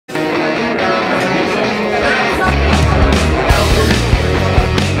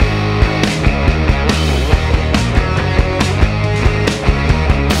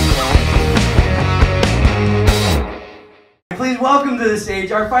welcome to the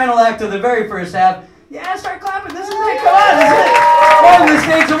stage our final act of the very first half. Yeah, start clapping. This is it. Come on, this is it. Welcome to the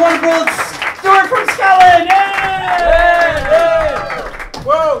stage, the wonderful Stuart from Scotland. Yay!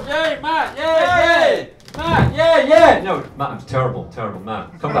 Whoa, yay, Matt, yay! Matt, yeah! No, Matt, I'm terrible,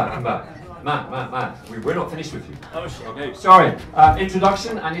 Matt. Come back. Matt, we're not finished with you. Oh shit. Okay, sorry.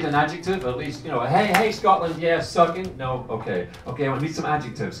 Introduction, I need an adjective, at least, hey, Scotland, yeah, sucking. No, okay, I need some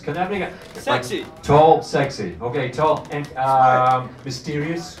adjectives. Can I bring it? Sexy. Like, tall, sexy. Okay, tall, and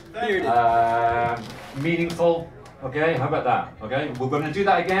mysterious. Bearded. Meaningful. Okay, how about that? Okay, we're going to do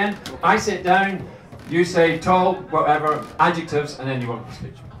that again. I sit down, you say tall, whatever, adjectives, and then you walk up the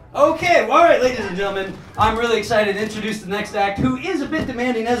stage. Okay, well, all right, ladies and gentlemen, I'm really excited to introduce the next act, who is a bit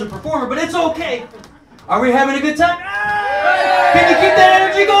demanding as a performer, but it's okay. Are we having a good time? Can you keep that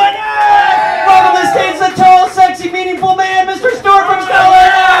energy going? Welcome to the stage, the tall, sexy, meaningful man, Mr. Stuart from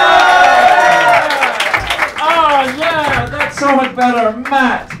Scotland. Oh yeah, that's so much better,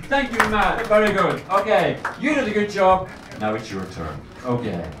 Matt. Thank you, Matt. Very good. Okay, you did a good job. Now it's your turn.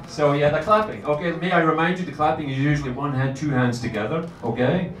 Okay, so yeah, the clapping. Okay, may I remind you, the clapping is usually one hand, two hands together.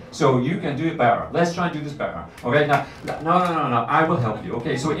 Okay, so you can do it better. Let's try and do this better. Okay, now, no. I will help you.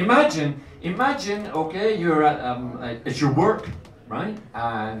 Okay, so imagine. Okay, you're at it's your work, right?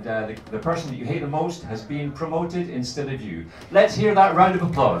 And the person that you hate the most has been promoted instead of you. Let's hear that round of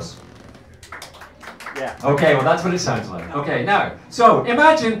applause. Yeah. Okay, well that's what it sounds like. Okay, now, so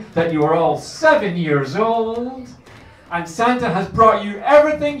imagine that you are all 7 years old. And Santa has brought you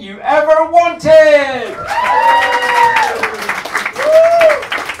everything you ever wanted!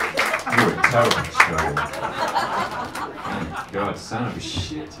 You're a terrible show. God, Santa was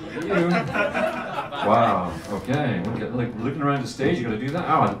shit to you. Wow, okay. Looking around the stage, you gotta do that?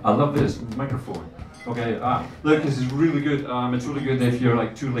 Oh, I love this microphone. Okay, look, this is really good. It's really good if you're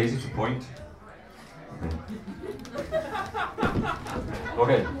like too lazy to point.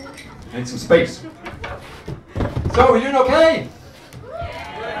 Okay, need some space. So, are you doing okay?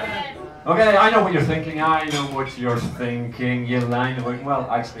 Okay, I know what you're thinking. You're lying about, well,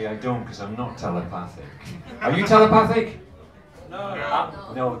 actually I don't, because I'm not telepathic. Are you telepathic? No.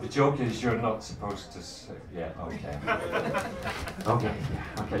 No, the joke is you're not supposed to say, yeah, okay. Okay.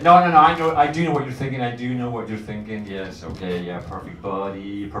 No, I do know what you're thinking. Yes, okay, yeah, perfect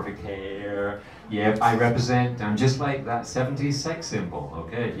body, perfect hair. Yeah, I'm just like that 70s sex symbol,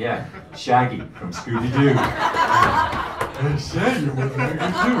 okay, yeah. Shaggy from Scooby-Doo. Shaggy from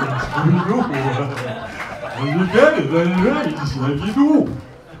Scooby-Doo. You get it, right, Shaggy-Doo.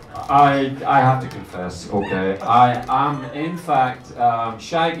 I have to confess, okay, I am in fact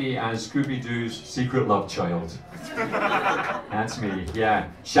Shaggy and Scooby-Doo's secret love child. That's me, yeah.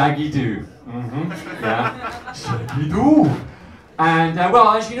 Shaggy-Doo. Yeah. Shaggy-Doo. And well,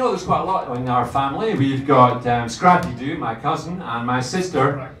 as you know, there's quite a lot in our family. We've got Scrappy-Doo, my cousin, and my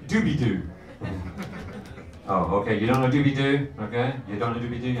sister, Doobie-Doo. Oh, okay, you don't know Doobie-Doo? Okay, you don't know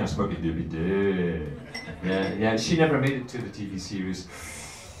Doobie-Doo? You're supposed to be Doobie-Doo. Yeah, she never made it to the TV series.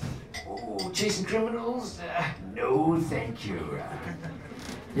 Oh, chasing criminals? No, thank you.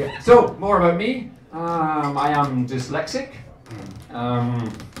 Yeah. So, more about me. I am dyslexic.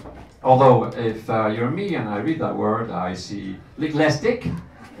 Although, if you're me and I read that word, I see leglistic.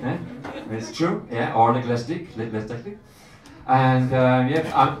 It's true. Yeah, or leglistic. And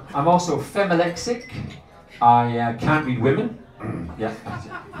yeah, I'm also femilexic. I can't read women. Yeah.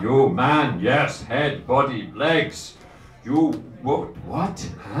 You man, yes, head, body, legs. You, what?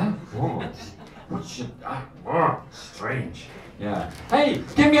 Huh? Whoa. What should I, strange. Yeah. Hey,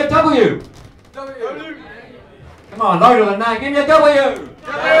 give me a W! W! Come on, louder than that. Give me a W!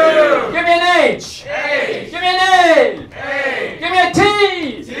 W! Give me an H! H! Give me an A! A! Give me a T!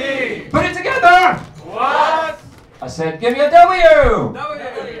 T! Put it together! What? I said, give me a W!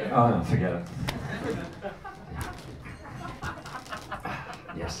 W! Oh no, forget it.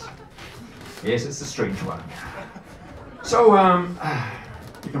 Yes. Yes, it's a strange one. So,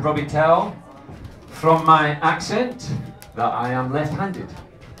 you can probably tell from my accent that I am left-handed.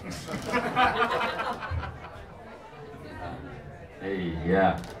 Hey,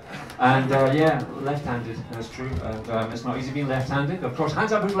 yeah. And yeah, left-handed, that's true. And it's not easy being left-handed. Of course,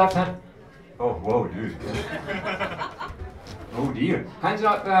 hands up who's left-handed. Oh, whoa, dude. Oh dear. Hands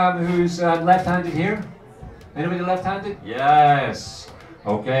up who's left-handed here. Anybody left-handed? Yes.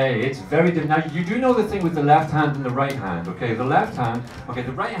 Okay, it's very different. Now, you do know the thing with the left hand and the right hand, okay? The left hand, okay,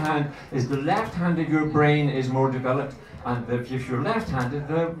 the right hand is the left hand of your brain is more developed, and if you're left-handed,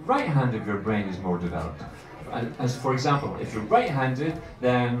 the right hand of your brain is more developed. And as for example, if you're right-handed,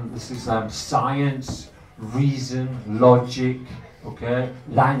 then this is science, reason, logic, okay,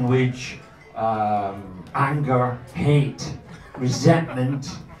 language, anger, hate. resentment,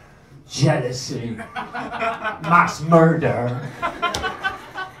 jealousy, mass murder.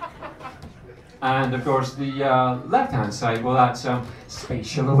 And of course the left-hand side, well, that's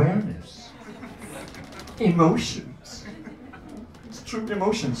spatial awareness, emotions. It's true,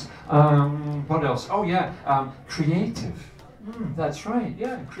 emotions. What else? Oh yeah, creative. That's right,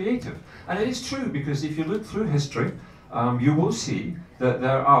 yeah, creative. And it is true, because if you look through history, you will see that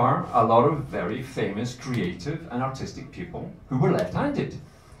there are a lot of very famous creative and artistic people who were left-handed.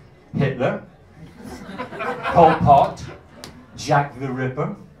 Hitler, Pol Pot, Jack the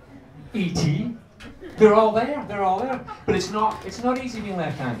Ripper, E.T., they're all there, they're all there. But it's not easy being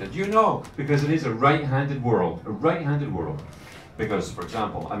left-handed, you know, because it is a right-handed world, Because, for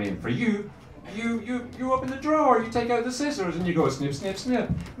example, I mean, for you open the drawer, you take out the scissors and you go snip, snip, snip.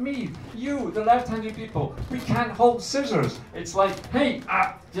 Me, you, the left-handed people, we can't hold scissors. It's like, hey,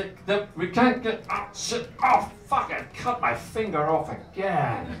 we can't get, shit, oh, fuck, I cut my finger off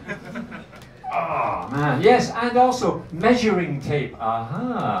again. Oh, man, yes, and also measuring tape.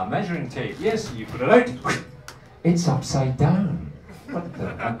 Aha, measuring tape. Yes, you put it out, it's upside down. What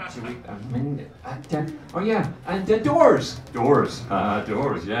the, oh yeah, and doors,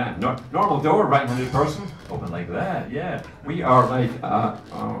 yeah. Normal door, right-handed person, open like that, yeah. We are like,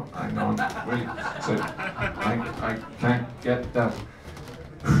 oh, hang on, wait, so, I can't get that.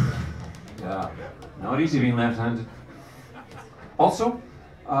 Yeah, not easy being left-handed. Also,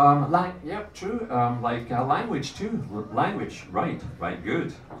 yep, true, language too. Language, right,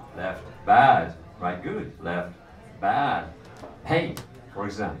 good, left, bad, right, good, left, bad. Hey, for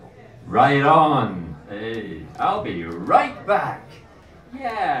example, right on. Hey, I'll be right back.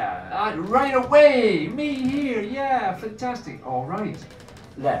 Yeah, right away. Me here. Yeah, fantastic. All right.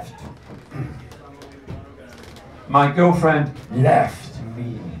 Left. My girlfriend left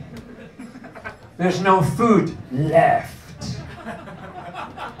me. There's no food left.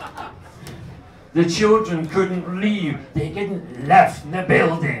 The children couldn't leave. They didn't left the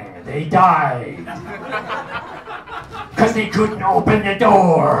building. They died. Because they couldn't open the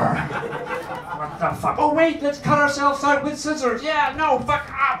door. What the fuck? Oh wait, let's cut ourselves out with scissors. Yeah, no, fuck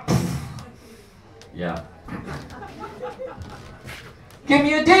up. Yeah. Give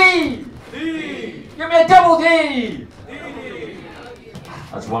me a D. D. Give me a double D. D.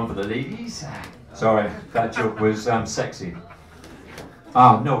 That's one for the ladies. Sorry, that joke was sexy.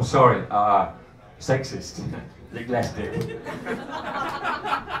 Ah, no, sorry, sexist. Legalistic.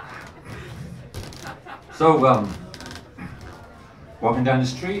 So, walking down the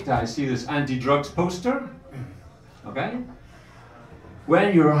street, I see this anti-drugs poster. Okay?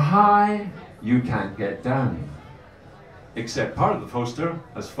 When you're high, you can't get down. Except part of the poster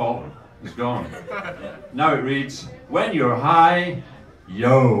has fallen, is gone. Now it reads, when you're high,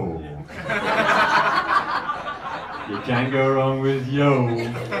 yo. You can't go wrong with yo.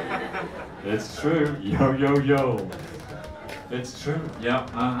 It's true, yo, yo, yo. It's true, yeah,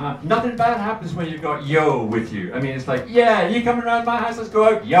 Nothing bad happens when you've got yo with you. I mean, it's like, yeah, you coming around my house, let's go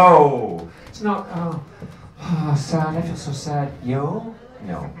out, yo. It's not, oh, sad, I feel so sad, yo?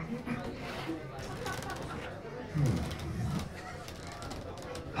 No.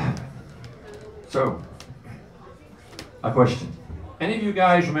 So, a question. Any of you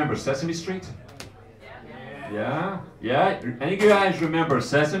guys remember Sesame Street? Yeah? Yeah? Any of you guys remember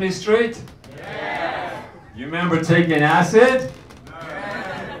Sesame Street? Yeah. You remember taking acid? No.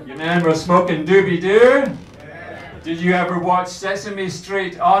 You remember smoking doobie-doo? Yeah. Did you ever watch Sesame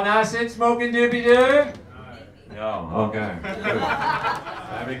Street on acid smoking doobie-doo? No. Okay. Good.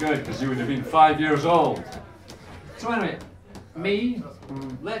 Very good, because you would have been 5 years old. So anyway, me,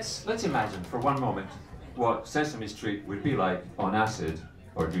 let's imagine for one moment what Sesame Street would be like on acid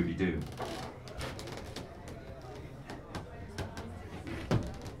or doobie-doo.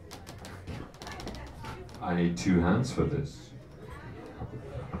 I need 2 hands for this.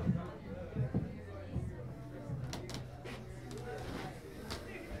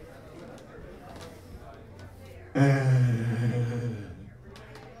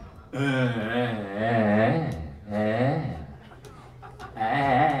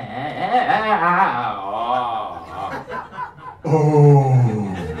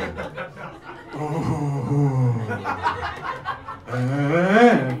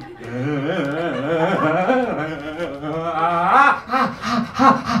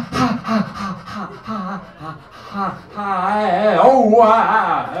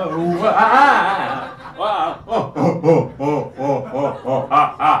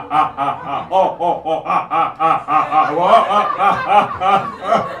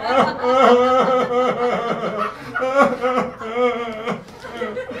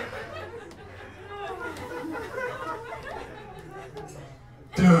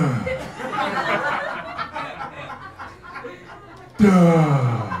 Duh.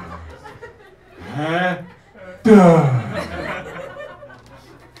 Duh. Huh? Duh.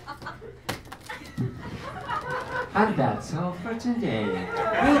 And that's all for today.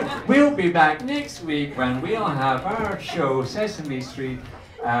 We'll be back next week when we'll have our show Sesame Street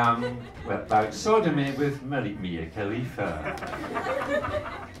about sodomy with Mia Khalifa.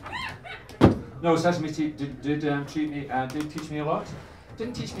 No, Sesame Street did teach me a lot.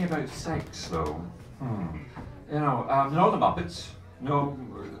 Didn't teach me about sex though. You know, no, the Muppets. No,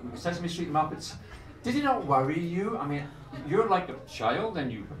 Sesame Street and Muppets. Did it not worry you? I mean, you're like a child,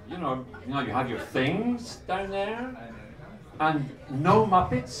 and you have your things down there, and no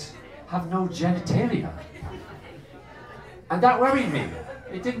Muppets have no genitalia, and that worried me.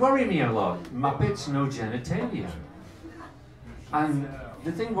 It did worry me a lot. Muppets, no genitalia, and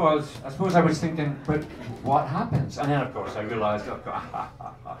the thing was, I suppose I was thinking, but what happens? And then of course I realised,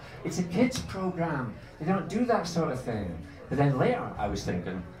 oh, it's a kids program. They don't do that sort of thing. But then later I was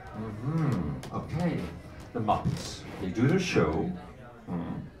thinking, okay, the Muppets, they do their show,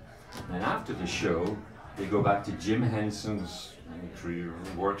 and after the show, they go back to Jim Henson's career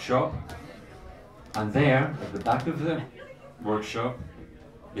workshop, and there, at the back of the workshop,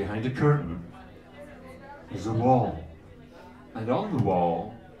 behind a curtain, is a wall, and on the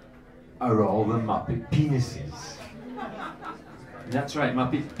wall are all the Muppet penises. That's right,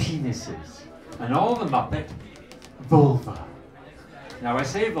 Muppet penises, and all the Muppet vulva. Now I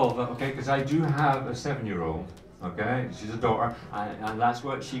say vulva, okay, because I do have a 7-year-old, okay? She's a daughter, and that's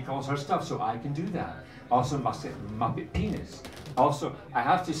what she calls her stuff, so I can do that. Also Muppet penis. Also, I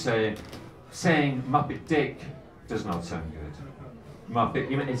have to say, saying Muppet dick does not sound good. Muppet,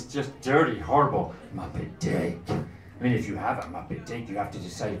 you know, it's just dirty, horrible. Muppet dick. I mean, if you have a Muppet dick, you have to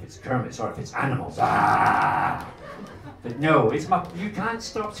decide if it's Kermit's or if it's animals. Ah! But no, it's Muppet. You can't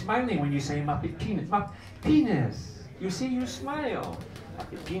stop smiling when you say Muppet penis. Muppet penis. You see, you smile.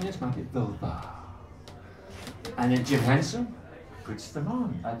 Muppet penis, Muppet vulva. And then Jim Henson puts them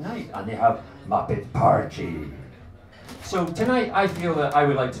on at night, and they have Muppet party. So tonight, I feel that I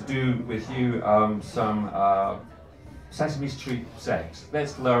would like to do with you some Sesame Street sex.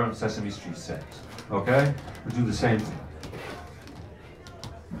 Let's learn Sesame Street sex, okay? We'll do the same thing.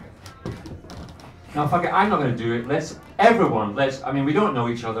 Now, fuck it, I'm not going to do it. I mean, we don't know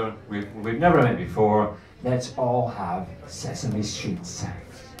each other. We've never met before. Let's all have Sesame Street sex.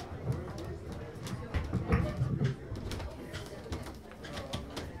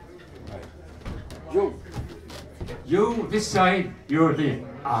 You, this side, you're the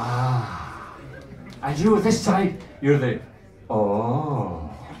ah. And you, this side, you're the oh.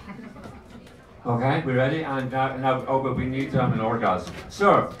 Okay, we ready? And now, oh, but we need an orgasm.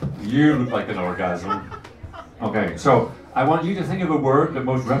 Sir, you look like an orgasm. Okay, so I want you to think of a word that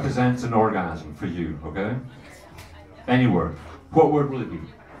most represents an orgasm for you, okay? Any word. What word will it be?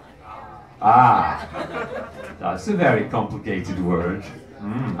 Ah. That's a very complicated word.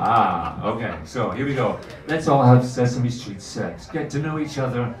 Okay, so here we go. Let's all have Sesame Street sex. Get to know each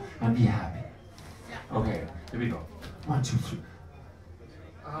other and be happy. Okay, here we go. 1, 2, 3.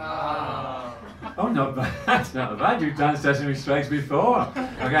 Oh, not bad. That's not bad. You've done Sesame Strikes before.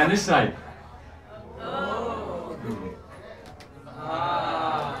 Okay, on this side.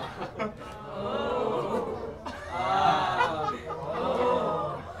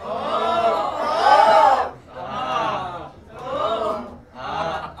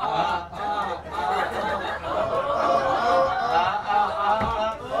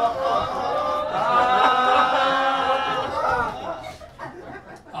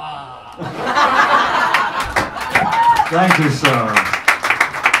 Thank you, sir.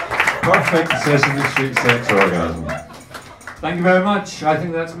 Perfect Sesame Street sex orgasm. Thank you very much. I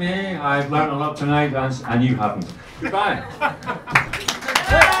think that's me. I've learned a lot tonight, and you haven't. Goodbye.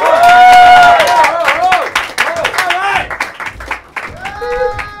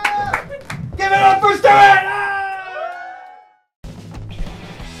 Give it up for Stuart!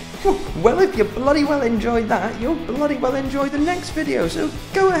 Well, if you bloody well enjoyed that, you'll bloody well enjoy the next video, so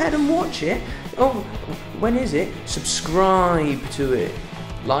go ahead and watch it. Oh, when is it? Subscribe to it.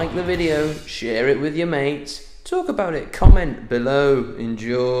 Like the video, share it with your mates, talk about it, comment below,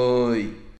 enjoy.